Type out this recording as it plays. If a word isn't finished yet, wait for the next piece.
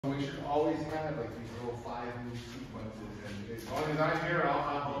We should always have like these little 5 move sequences, and as long as I'm here,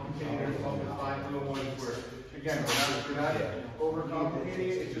 I'll continue to come up with 5 little ones where, again, we're not overcomplicating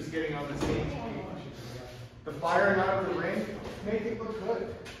it, it's just getting on the same page. The firing out of the ring, make it look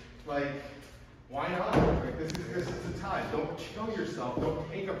good. Like, why not? Like, this is the time. Don't kill yourself, don't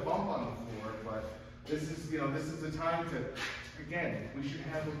take a bump on the floor, but this is the time to, again, we should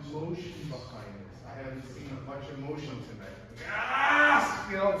have emotion behind this. I haven't seen a bunch of emotion tonight.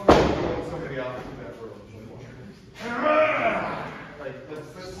 Somebody else do that for like,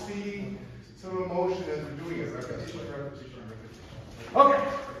 let's see some emotion as we're doing it. Repetition. Okay,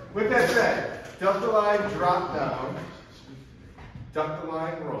 with that said, duck the line, drop down, duck the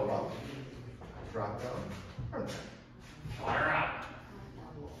line, roll up, drop down, turn back. Fire out.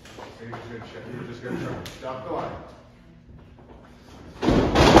 You're just going to try. Duck the line.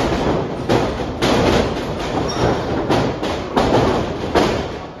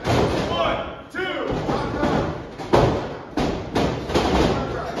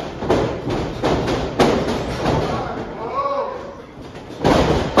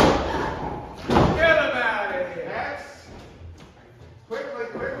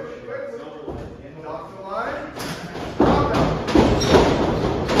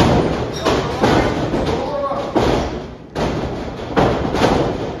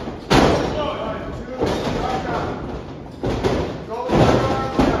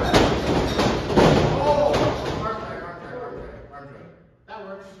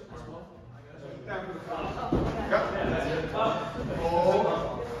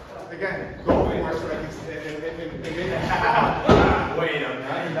 Again, go for it so I can wait a minute.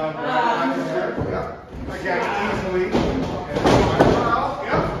 Again, easily.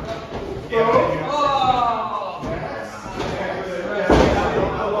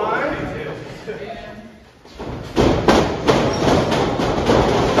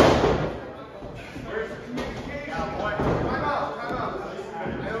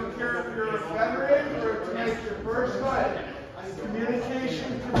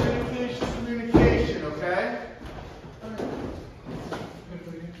 Communication, okay?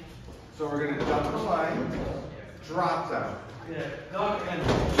 So we're going to duck the line, drop down. Yeah, duck and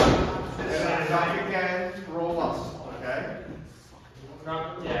then duck again, roll up, okay?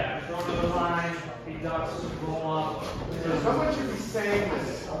 Yeah, throw to the line, he ducks, roll up. So someone should be saying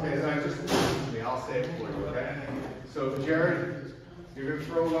this, okay, and I just listen to me, I'll say it for you, okay? So Jared, you're going to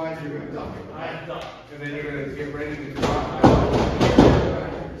throw lines, you're going to duck it, okay? And then you're going to get ready to drop down.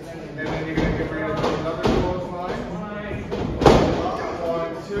 And then you're going to get ready to do another clothesline.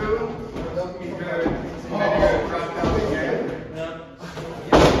 1, 2. And then you're going to drop down again.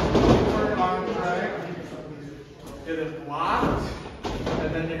 Forward arm drag. Get it blocked. And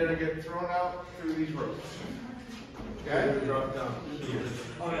then you're going to get thrown out through these ropes. Okay? Drop down here.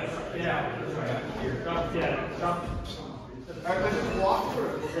 Yeah, that's right. Here. Drop, yeah, drop. All right, let's just walk through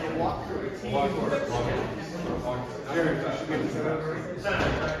it. We're going to walk through it. There, you should get set up right.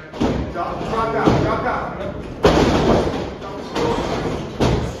 Drop down, drop down.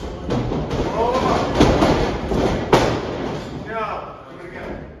 Roll them up. Now, do it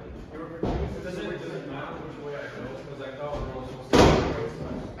again. Does it matter which way I go? Because I thought we were supposed to go the right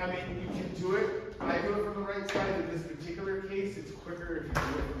side. I mean, you can do it. I do it from the right side. In this particular case, it's quicker if you do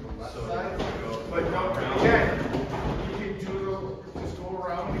it from the left side. But no, again, you can do it, just go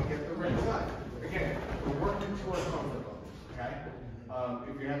around and get the right side. Again, we're working towards comfortable. Okay?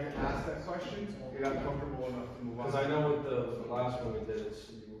 If you have to ask that question, you're not comfortable enough to move on. Because I know with the last one we did,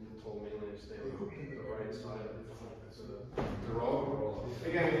 you told me to stay on the right side. The roll.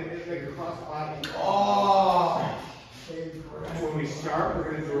 Again, it's like a cross body. Oh! When we start, we're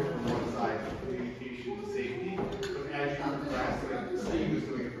going to do it from one side, communication and safety. But as you progress, like Steve was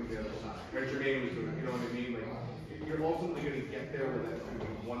doing it from the other side. Or Jermaine was doing it, you know what I mean? Like, you're ultimately going to get there with that kind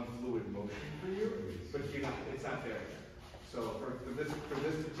of one fluid motion for you, but it's not there yet. So for this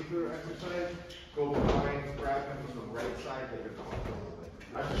particular exercise, go behind, grab them from the right side that you're comfortable with.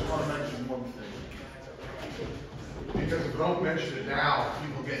 I just want to mention one thing. Because if I don't mention it now,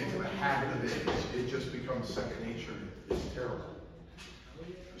 people get into the habit of it. It just becomes second nature. It's terrible.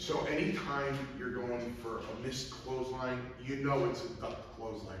 So anytime you're going for a missed clothesline, you know it's a ducked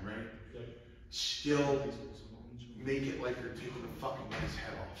clothesline, right? Yep. Still make it like you're taking the fucking guy's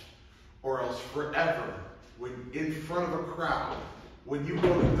head off. Or else forever, when in front of a crowd, when you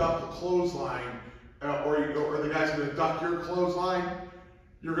go to duck the clothesline, or the guy's going to duck your clothesline,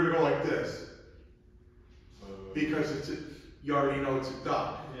 you're going to go like this. Because you already know it's a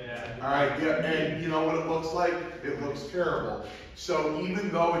duck. Yeah. Alright, yeah, and you know what it looks like? It looks terrible. So even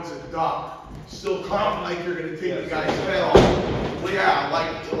though it's a duck, still come like you're gonna take the guy's head off. Well, yeah,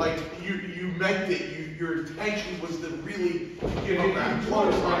 like you meant it. Your intention was to really give him that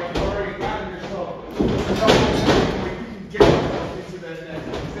close. Like you've already gotten yourself. So you can get yourself into that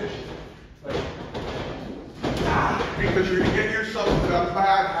position. Like, because you're gonna get yourself into that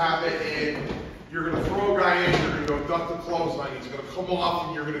bad habit, and you're gonna throw a guy in. You're gonna go duck the clothesline. He's gonna come off,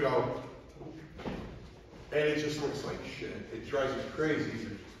 and you're gonna go. And it just looks like shit. It drives me crazy,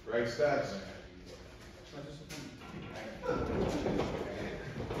 right, Stats?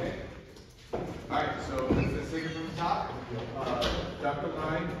 okay. Alright, so let's take it from the top. Duck the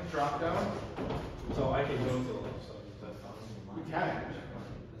line, drop down. So I can go to the left side, is that fine? You can.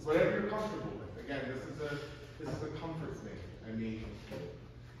 Whatever you're comfortable with. Again, this is a comfort thing. I mean,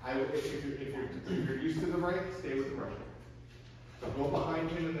 if you're used to the right, stay with the right. So go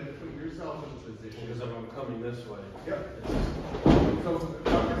behind him and then put yourself in position. Because if I'm coming this way. Yep. So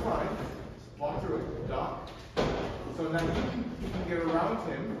duck is fine. Walk through it. Duck. So now you can get around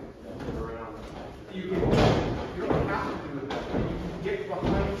him. Around. You don't have to do it that way. You can get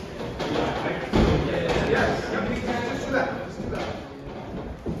behind him. Yes. Yep, we can just do that. Just do that.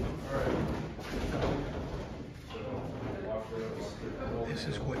 This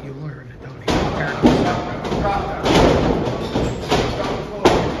is what you learn at Tony. Drop down.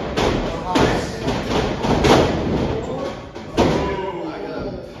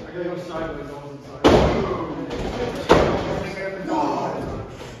 I gotta go sideways, I wasn't sideways.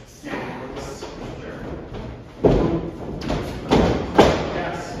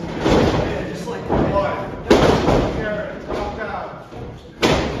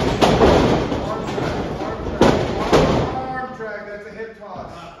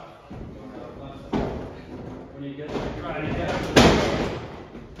 When you get try to get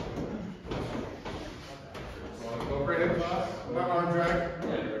Go right in, boss. Not arm drag.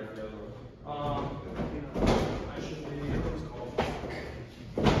 I should be what's called.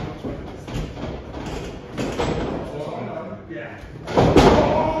 Yeah.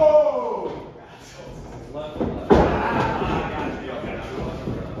 Oh! Left.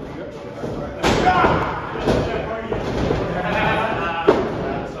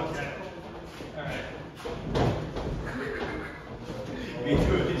 That's okay. Alright.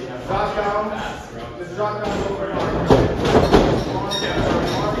 Drop down. Let's drop down over and arm.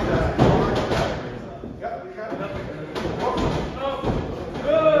 Yep, you got it.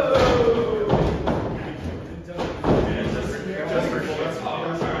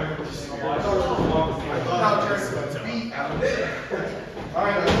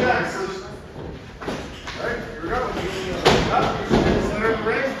 Alright, next.